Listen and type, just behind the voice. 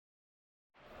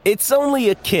It's only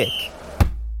a kick.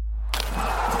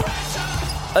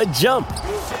 A jump.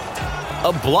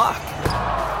 A block.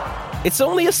 It's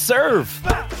only a serve.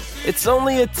 It's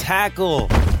only a tackle.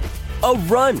 A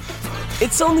run.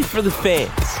 It's only for the fans.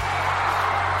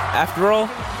 After all,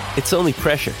 it's only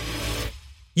pressure.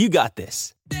 You got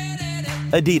this.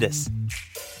 Adidas.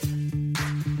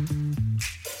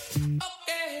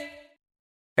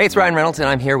 Hey, it's Ryan Reynolds, and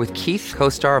I'm here with Keith,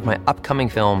 co-star of my upcoming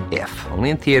film, If, only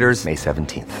in theaters May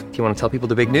 17th. Do you want to tell people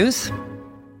the big news?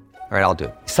 All right, I'll do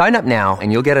it. Sign up now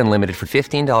and you'll get unlimited for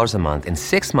 $15 a month and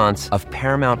 6 months of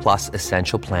Paramount Plus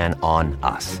Essential Plan on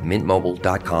us.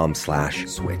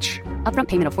 MintMobile.com/switch. Upfront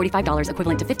payment of $45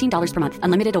 equivalent to $15 per month.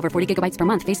 Unlimited over 40 gigabytes per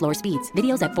month. Face lower speeds.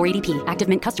 Videos at 480p. Active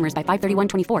Mint customers by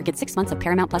 531.24 get 6 months of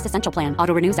Paramount Plus Essential Plan.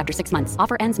 Auto renews after 6 months.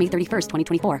 Offer ends May 31st,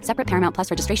 2024. Separate Paramount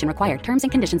Plus registration required. Terms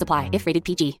and conditions apply if rated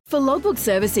PG. For logbook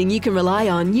servicing you can rely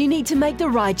on, you need to make the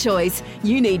right choice.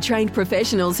 You need trained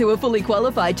professionals who are fully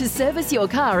qualified to service your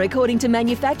car according to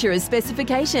manufacturer's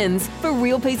specifications. For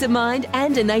real peace of mind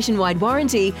and a nationwide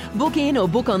warranty, book in or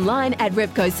book online at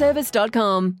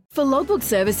repcoservice.com. For logbook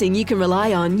servicing you can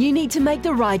rely on, you need to make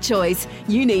the right choice.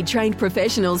 You need trained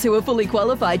professionals who are fully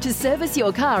qualified to service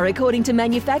your car according to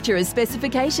manufacturer's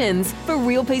specifications. For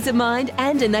real peace of mind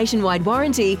and a nationwide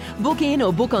warranty, book in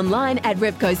or book online at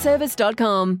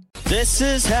repcoservice.com. This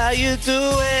is how you do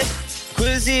it.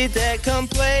 Quizzy that come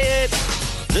play it.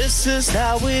 This is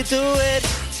how we do it.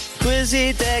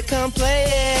 Quizzy that come play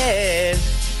it.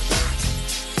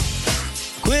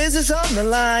 Quiz is on the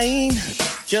line,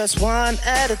 just one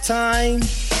at a time.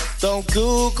 Don't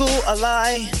Google a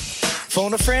lie.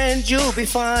 Phone a friend, you'll be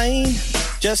fine.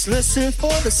 Just listen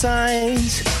for the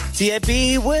signs.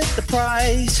 TAB with the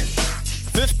prize.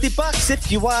 $50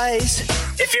 if you're wise.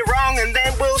 If you're wrong, and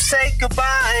then we'll say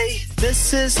goodbye.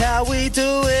 This is how we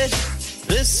do it.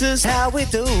 This is how we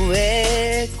do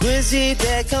it. Quizzy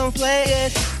that come play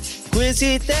it.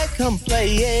 Quizzy that come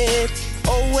play it.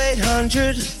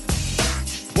 0800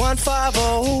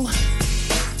 150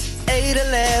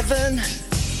 811.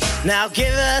 Now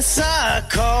give us a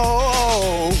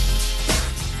call.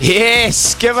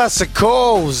 Yes, give us a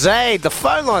call. Zaid, the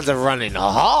phone lines are running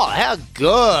hot. How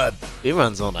good.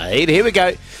 Everyone's on a heat. Here we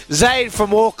go. Zaid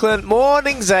from Auckland.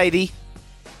 Morning, Zadie.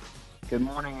 Good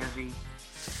morning, Izzy.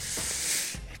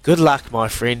 Good luck, my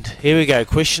friend. Here we go.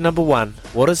 Question number 1.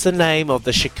 What is the name of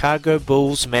the Chicago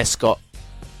Bulls mascot?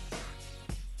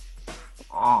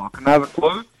 Oh, can I have a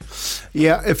clue?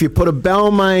 Yeah, if you put a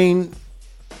Balmain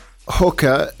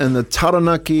hooker in the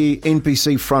Taranaki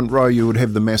NPC front row, you would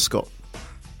have the mascot.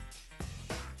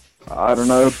 I don't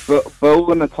know,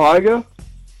 Bill and the Tiger?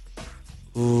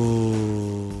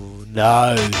 Ooh,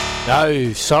 no.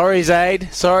 Sorry, Zaid.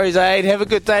 Have a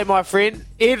good day, my friend.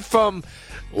 Ed from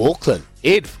Auckland.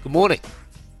 Ed, good morning.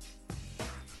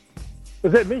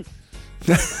 Is that me?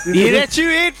 Yeah, that's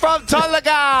you, Ed from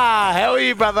Tolaga. How are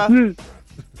you, brother?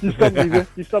 You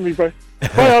stumped me, bro.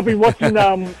 Hey, I've been watching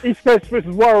East Coast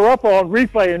versus Wairarapa on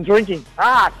replay and drinking.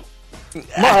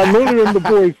 Lulu and the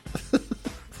boys.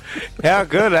 How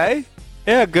good, eh?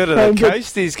 How good are the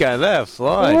Coasties going? They're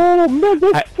flying. Oh, man,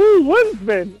 that's 2 wins,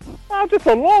 man. Just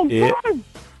a long time.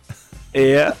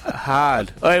 Yeah,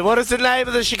 hard. Hey, what is the name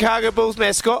of the Chicago Bulls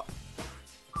mascot?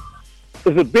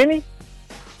 Is it Benny?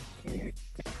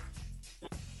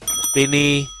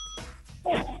 Benny.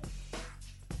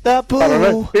 The Bull. I don't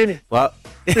know. Benny. What?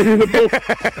 Benny the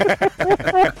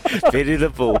Bull. Benny the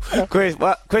Bull.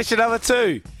 Question number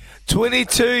 2.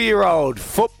 22-year-old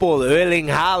footballer Erling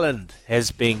Haaland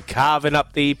has been carving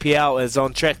up the EPL and is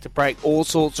on track to break all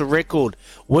sorts of record.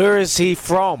 Where is he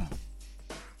from?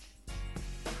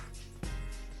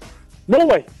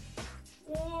 Norway.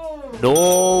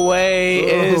 Norway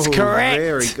is correct.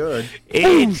 Very good.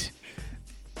 Ed.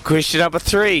 Question number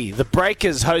 3. The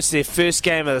Breakers host their first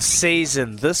game of the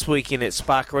season this weekend at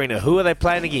Spark Arena. Who are they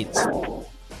playing against?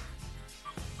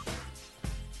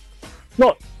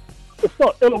 It's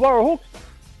not Illawarra Hawks.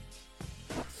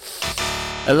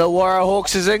 Illawarra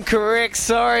Hawks is incorrect.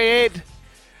 Sorry, Ed.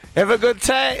 Have a good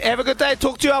day.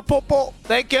 Talk to you out, Popo.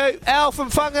 Thank you. Al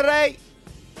from Whangarei.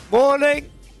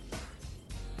 Morning.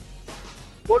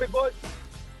 Morning, boys.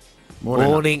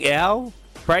 Morning, Al.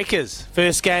 Breakers,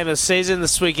 first game of the season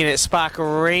this weekend at Spark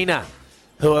Arena.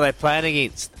 Who are they playing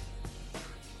against?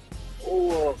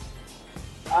 Oh,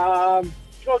 can I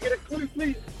get a clue,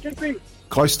 please?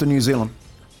 Close to New Zealand.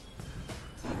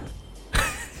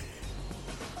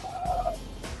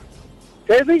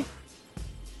 Tassie?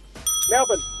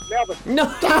 Melbourne. No.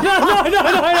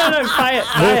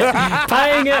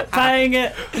 Paying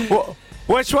it.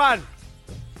 Which one?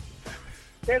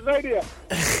 Tasmania.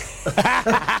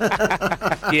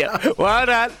 Yeah, well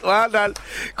done.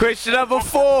 Question number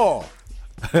 4.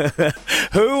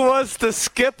 Who was the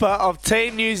skipper of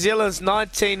Team New Zealand's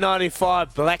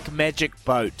 1995 Black Magic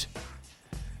boat?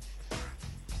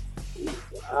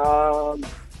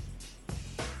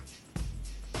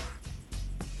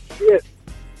 Shit.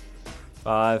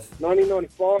 5,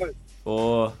 1995.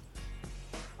 4,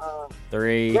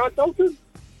 3. Grant Dalton?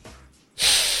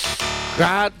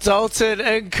 Grant Dalton,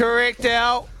 incorrect,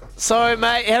 Al. Sorry,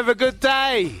 mate. Have a good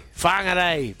day.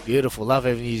 Whangarei. Beautiful. Love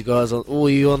having you guys, all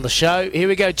you on the show. Here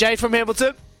we go. Jade from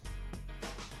Hamilton.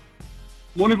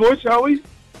 Morning, boys. How are we?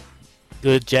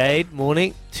 Good, Jade.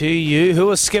 Morning to you. Who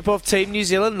was skipper of Team New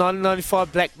Zealand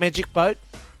 1995 Black Magic boat?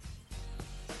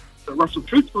 Russell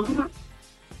Coots, wasn't it?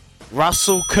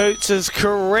 Russell Coots is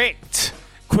correct.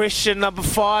 Question number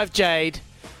 5, Jade.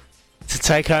 To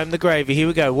take home the gravy. Here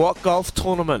we go. What golf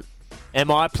tournament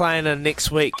am I playing in next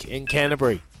week in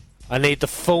Canterbury? I need the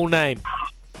full name.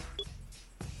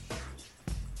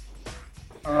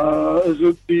 Is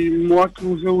it the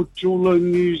Michael Hill Jeweller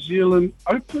New Zealand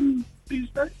Open these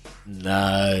days?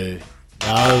 No,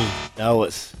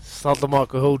 it's not the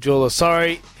Michael Hill Jeweller.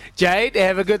 Sorry, Jade.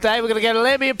 Have a good day. We're going to go to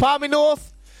Lemmy and Palmy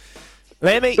North.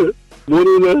 Lemmy.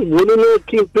 Morena,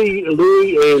 Kempi,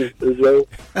 Louis, and Israel.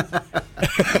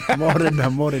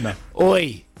 Morena.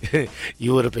 Oi,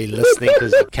 you would have been listening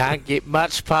because you can't get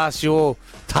much past your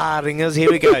taringas. Here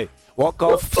we go. What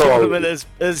golf tournament is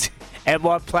am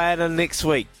I playing in next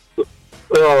week? Give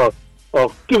us a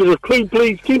clue,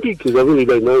 please, Kempi, because I really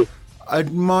don't know.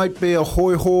 It might be a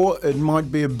hoi-ho, it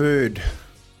might be a bird.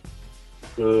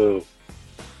 Hoi-ho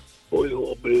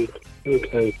bird.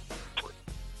 Okay.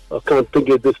 I can't think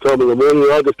of this time of the morning.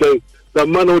 I just go, the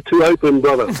Manawatu Open,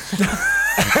 brother.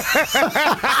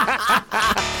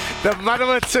 The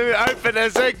Manawatu Open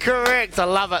is incorrect. I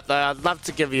love it, though. I'd love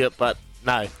to give you it, but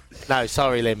no. No,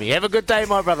 sorry, Lemmy. Have a good day,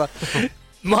 my brother.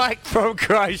 Mike from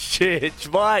Christchurch.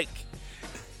 Mike.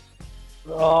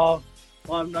 I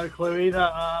have no clue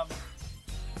either.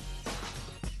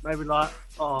 Maybe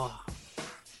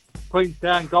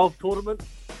Queenstown Golf Tournament.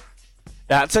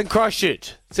 No, it's in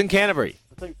Christchurch. It's in Canterbury.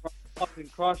 I think up in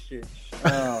Christchurch.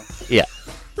 Yeah.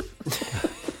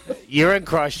 You're in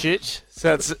Christchurch,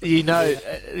 so it's,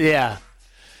 yeah.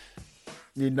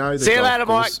 You know the See you golf later,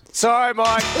 Mike. course. Sorry,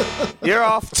 Mike. You're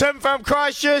off. Tim from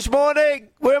Christchurch. Morning.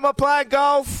 Where am I playing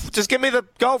golf? Just give me the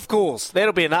golf course.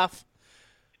 That'll be enough.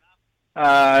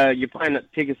 You're playing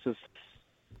at Pegasus.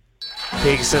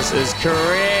 Pegasus is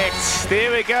correct.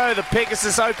 There we go. The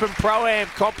Pegasus Open Pro-Am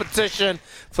competition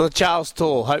for the Charles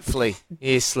Tour, hopefully.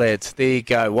 Yes, lads. There you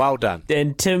go. Well done.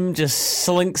 And Tim just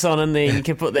slinks on in there. You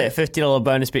can put that $50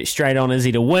 bonus bet straight on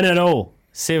Izzy to win it all.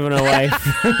 7 away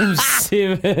from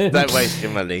 7. Don't waste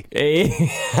your money.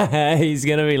 He's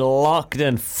going to be locked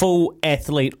in full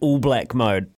athlete All Black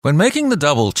mode. When making the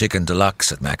double chicken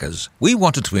deluxe at Macca's, we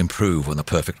wanted to improve on the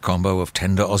perfect combo of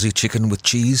tender Aussie chicken with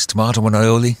cheese, tomato and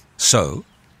aioli. So,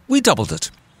 we doubled it.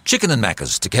 Chicken and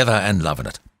Macca's together and loving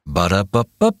it.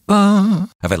 Ba-da-ba-ba-ba.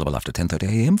 Available after 10:30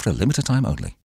 a.m. for a limited time only.